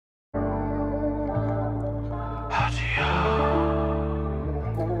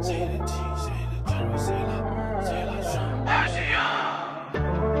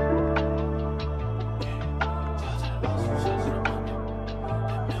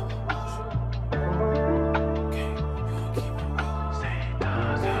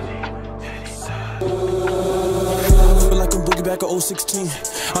Back at 016,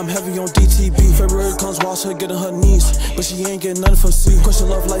 I'm heavy on DTB. February comes, watch her getting her knees, but she ain't getting nothing from C. Question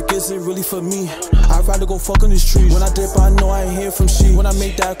love like, is it really for me? I'd rather go fuck on these trees. When I dip, I know I ain't hear from she. When I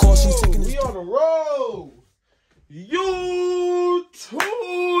make that call, she's taking this. We on the road. YouTube,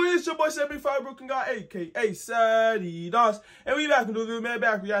 it's your boy 75 Brooklyn guy, aka Cedii, and we back in the video, man.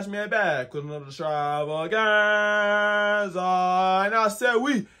 Back, reaction, man. Back with another extravaganza. And I said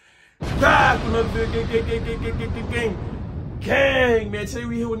we back with another gang, man. Today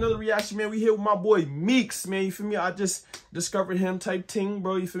we here with another reaction, man. We here with my boy Meekz, man. You feel me? I just discovered him type ting,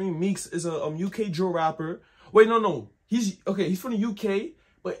 bro. You feel me? Meekz is a UK drill rapper. Wait, no. He's from the UK,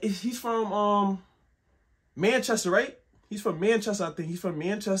 but he's from Manchester, right? He's from Manchester, I think. He's from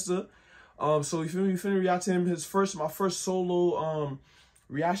Manchester. So you feel me? You finna react to him. My first solo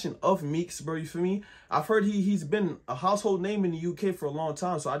reaction of Meekz, bro. You feel me? I've heard he's been a household name in the UK for a long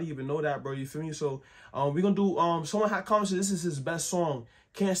time, so I didn't even know that, bro. You feel me? So we're gonna do someone had commented this is his best song,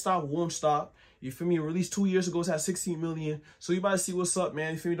 Can't Stop, Won't Stop. You feel me? Released 2 years ago, it's at 16 million. So you about to see what's up,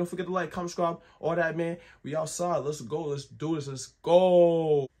 man. You feel me? Don't forget to like, comment, subscribe, all that, man. We outside. Let's go. Let's do this. Let's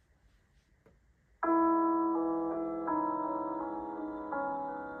go.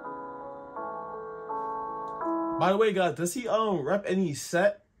 By the way, guys, does he rep any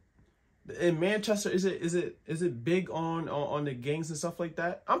set in Manchester? Is it big on the gangs and stuff like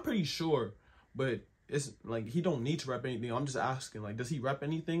that? I'm pretty sure, but it's like he don't need to rep anything. I'm just asking, like, does he rep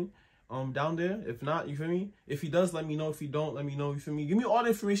anything down there? If not, you feel me? If he does, let me know. If he don't, let me know. You feel me? Give me all the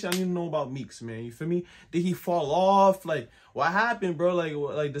information I need to know about Meekz, man. You feel me? Did he fall off? Like, what happened, bro?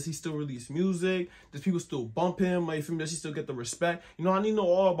 Like, does he still release music? Does people still bump him? Like, you feel me? Does he still get the respect? You know, I need to know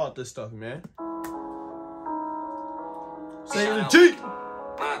all about this stuff, man. C'est le G,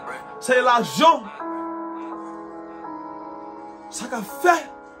 c'est l'argent. Ça qu'a fait,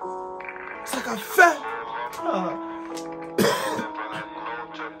 ça qu'a fait.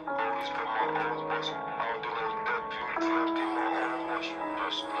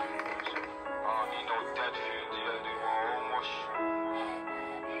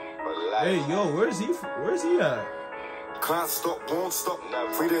 Hey, yo, where's he at? Can't stop, won't stop.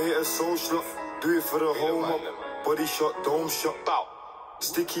 Free to hit a soul slot. Do it for the whole mob. Body shot, dome shot, bow.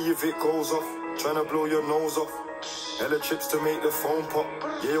 Sticky if it goes off. Tryna blow your nose off. Hella chips to make the phone pop.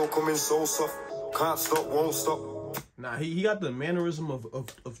 Yeah, you're coming so soft. Can't stop, won't stop. Nah, he got the mannerism of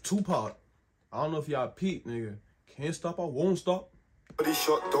Tupac. I don't know if y'all peep, nigga. Can't stop, I won't stop. Body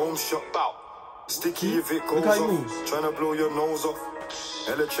shot, dome shot, bow. Sticky if it goes off. Tryna blow your nose off.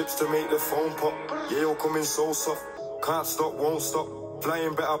 Hella chips to make the phone pop. Yeah, you're coming so soft. Can't stop, won't stop.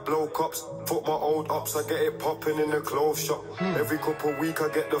 Flying better blow cops. Fuck my old ops, I get it popping in the clothes shop. Every couple week I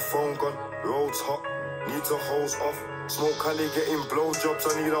get the phone gone. Roads hot, need to hose off. Smoke Cali getting blowjobs,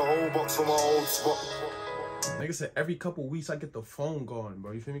 I need a whole box for my old spot. Nigga said every couple weeks I get the phone gone,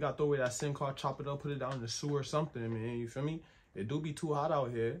 bro. You feel me? Gotta throw away that SIM card, chop it up, put it down in the sewer or something, man. You feel me? It do be too hot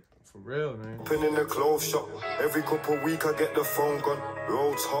out here. For real, man. Popping in the clothes shop. Every couple week I get the phone gone.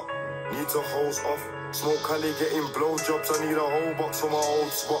 Roads hot, need to hose off. Smoke Cali getting blowjobs, I need a whole box for my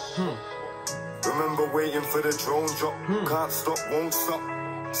old spot. Remember waiting for the drone drop. Can't stop, won't stop.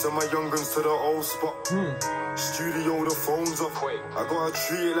 Send my young'uns to the old spot. Studio, the phone's off. I gotta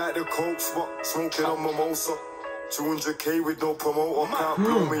treat it like the coke spot. Smoking on mimosa. 200k with no promoter. Can't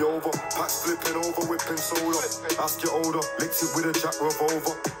blow me over. Packs flipping over, whipping solo. Ask your older, licked it with a jack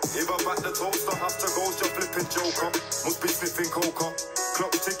revolver. If I back the toaster, have to go just flipping joker. Must be sniffing coca.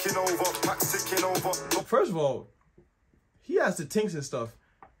 Clock ticking over, packs ticking over. First of all, he has the tinks and stuff.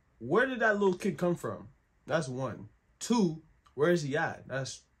 Where did that little kid come from? That's one. Two, where is he at?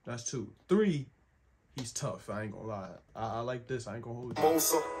 That's two. Three, he's tough. I ain't gonna lie. I like this. I ain't gonna hold you.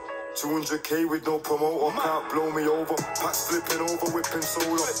 200k with no promoter, can't blow me over. Packs flipping over, whipping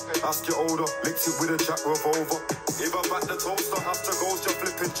solo. Ask your older, licked it with a jack revolver. If I back the toaster, have to go just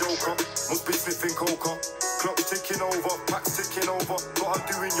flipping joker. Must be sniffing coca. Clock ticking over, packs ticking over. What I'm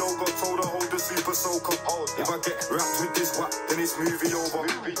doing yoga, told her hold the super soaker. If I get wrapped with this whack, then it's movie over.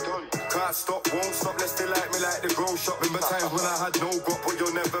 Can't stop, won't stop, let's stay like me like the grow shop. Remember times when I had no got, but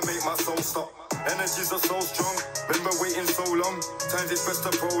you'll never make my soul stop. Energies are so strong, remember waiting so long. Times it's best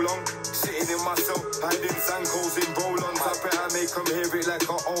to prolong. Sitting in myself, hiding Zankos in roll-ons. I better make them hear it like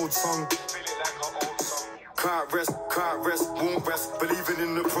an old song. Can't rest, won't rest. Believing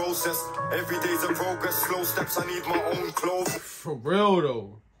in the process. Every day's a progress, slow steps, I need my own clothes. For real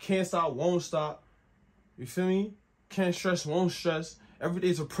though, Can't stop, won't stop. You feel me? Can't stress, won't stress. Every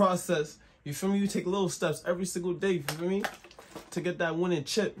day's a process. You feel me? You take little steps every single day, you feel me? To get that winning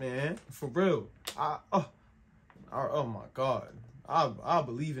chip, man. For real. Oh my God. I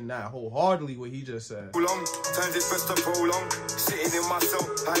believe in that wholeheartedly, what he just said. Long times it's best to prolong. Sitting in myself,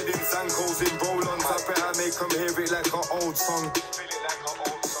 hiding Zankos in roll-ons. I bet I make them hear it like an old song.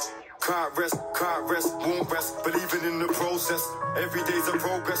 Can't rest, won't rest, believing in the process. Every day's a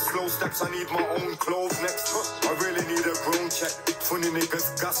progress, slow steps, I need my own clothes next. I really need a grown check. Funny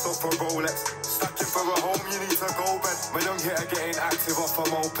niggas, gas off a Rolex. Stacking for a home, you need to go bed. My young hitter getting active off a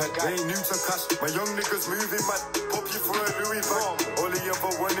moped. They ain't new to cash, my young niggas moving mad. Pop you for a Louis bag. All he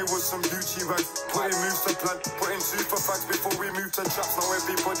ever wanted was some Gucci rags. Putting moves to plan, putting super facts before we move to traps. Now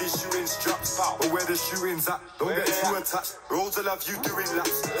everybody's shooting straps. But where the shooting's at, don't get too attached. Roads will have you doing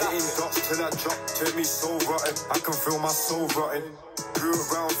laps. Hitting dots till I drop, turn me so rotten. I can feel my soul rotten. Grew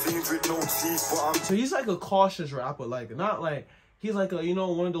around fiends with no teeth, but I'm... So he's like a cautious rapper, like, not like, he's like a, you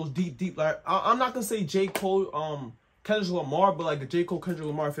know, one of those deep, like, I'm not gonna say J. Cole, Kendrick Lamar, but like a J. Cole, Kendrick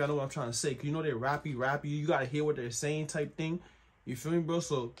Lamar, if y'all know what I'm trying to say. Cause you know they're rappy, you gotta hear what they're saying type thing. You feel me, bro?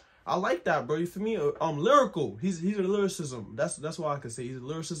 So I like that, bro. You feel me? Lyrical. He's a lyricism. That's what I can say. He's a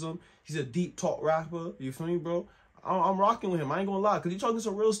lyricism. He's a deep talk rapper. You feel me, bro? I'm rocking with him. I ain't gonna lie, cause he's talking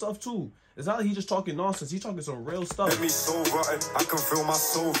some real stuff too. It's not like he's just talking nonsense. He's talking some real stuff. Get me so rotten, I can feel my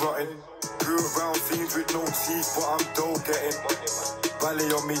soul rotten. Grew around fiends with no teeth, but I'm dough getting. Valley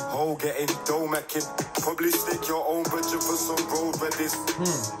on me, hole getting, dough making. Probably stick your own budget for some road reddies.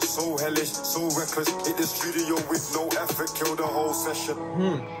 So hellish, so reckless. Hit the studio with no effort, kill the whole session.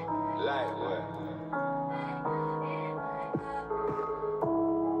 Like what?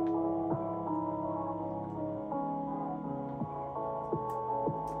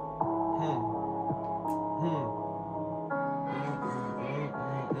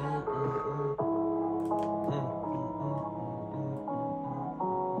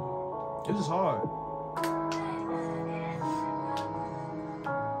 This is hard.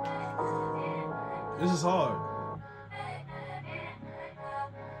 This is hard.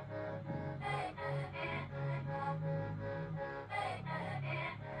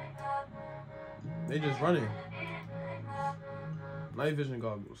 They just running. Night vision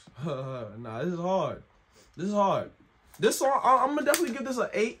goggles. Nah, this is hard. This is hard. This song, I'm gonna definitely give this an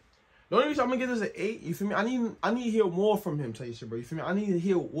 8. The only reason I'm gonna give this an 8, you feel me? I need to hear more from him, tell you shit, bro. You feel me? I need to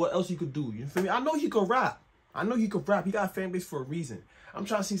hear what else he could do. You feel me? I know he could rap. He got a fan base for a reason. I'm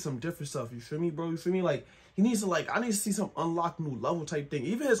trying to see some different stuff. You feel me, bro? You feel me? Like he needs to I need to see some unlock new level type thing.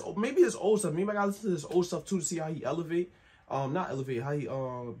 Even maybe his old stuff. Maybe I gotta listen to his old stuff too to see how he elevate. Not elevate, how he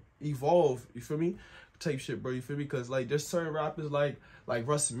evolve. You feel me? Type shit, bro. You feel me? Because like there's certain rappers like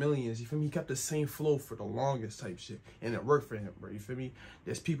Russ Millions. You feel me? He kept the same flow for the longest type shit, and it worked for him, bro. You feel me?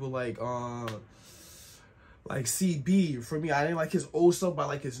 There's people like CB. You feel me? I didn't like his old stuff, but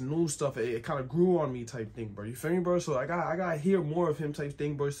like his new stuff. It kind of grew on me type thing, bro. You feel me, bro? So I gotta hear more of him type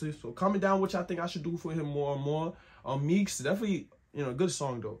thing, bro. So comment down what y'all think I should do for him more and more. Meekz, definitely, you know, good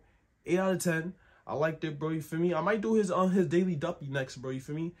song though. 8 out of 10. I liked it, bro. You feel me? I might do his Daily Duppy next, bro. You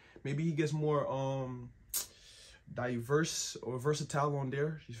feel me? Maybe he gets more diverse or versatile on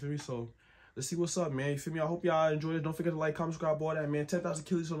there. You feel me? So let's see what's up, man. You feel me? I hope y'all enjoyed it. Don't forget to like, comment, subscribe, all that, man. 10,000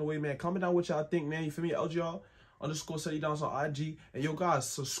 kills on the way, man. Comment down what y'all think, man. You feel me? LGR_Cedii on IG. And yo, guys,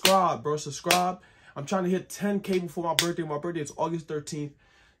 subscribe, bro. Subscribe. I'm trying to hit 10K before my birthday. My birthday is August 13th.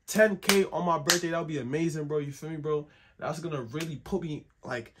 10K on my birthday. That'll be amazing, bro. You feel me, bro? That's gonna really put me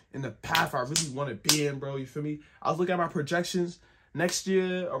like in the path I really want to be in, bro. You feel me? I was looking at my projections. Next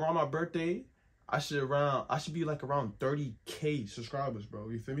year around my birthday, I should be like around 30K subscribers, bro.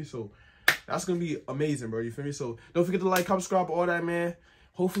 You feel me? So that's gonna be amazing, bro. You feel me? So don't forget to like, comment, subscribe, all that, man.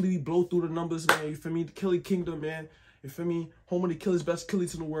 Hopefully we blow through the numbers, man. You feel me? The Killy Kingdom, man. You feel me? Home of the Achilles, best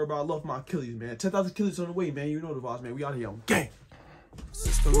Achilles in the world, bro. I love my Achilles, man. 10,000 Achilles on the way, man. You know the vibes, man. We out here on gang.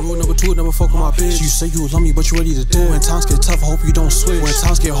 Rule number 2, never fuck with my bitch. You say you love me, but you ready to dip. When times get tough, I hope you don't switch. When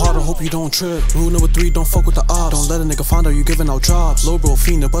times get harder, hope you don't trip. Rule number 3, don't fuck with the ops. Don't let a nigga find out you giving out jobs. Low bro,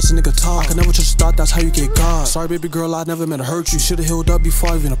 fiend, bust a nigga top. I can never trust a thought, that's how you get God. Sorry, baby girl, I never meant to hurt you. Should've healed up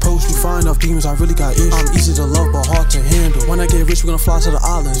before I even approached you. Fine enough demons, I really got issues. I'm easy to love, but hard to handle. When I get rich, we gonna fly to the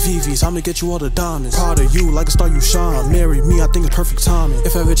islands. VVs, I'm gonna get you all the diamonds. Proud of you, like a star you shine. Marry me, I think it's perfect timing.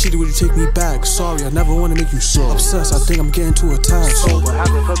 If I ever cheated, would you take me back? Sorry, I never wanna make you so obsessed. I think I'm getting too attached. So what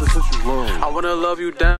happened, since you learned? I wanna love you down.